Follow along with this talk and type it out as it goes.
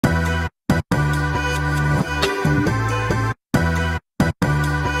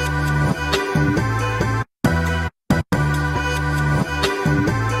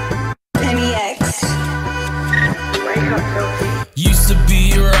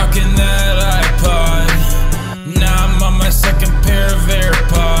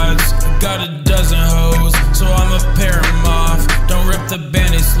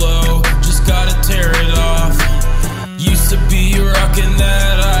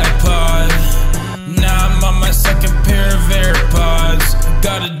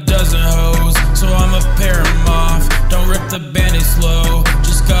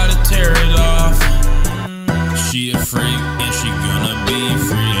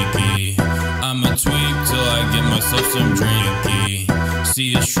tweak till I get myself some drinky.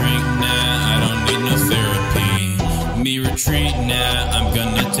 See a shrink now, I don't need no therapy. Me retreat now, I'm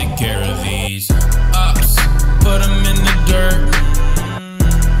gonna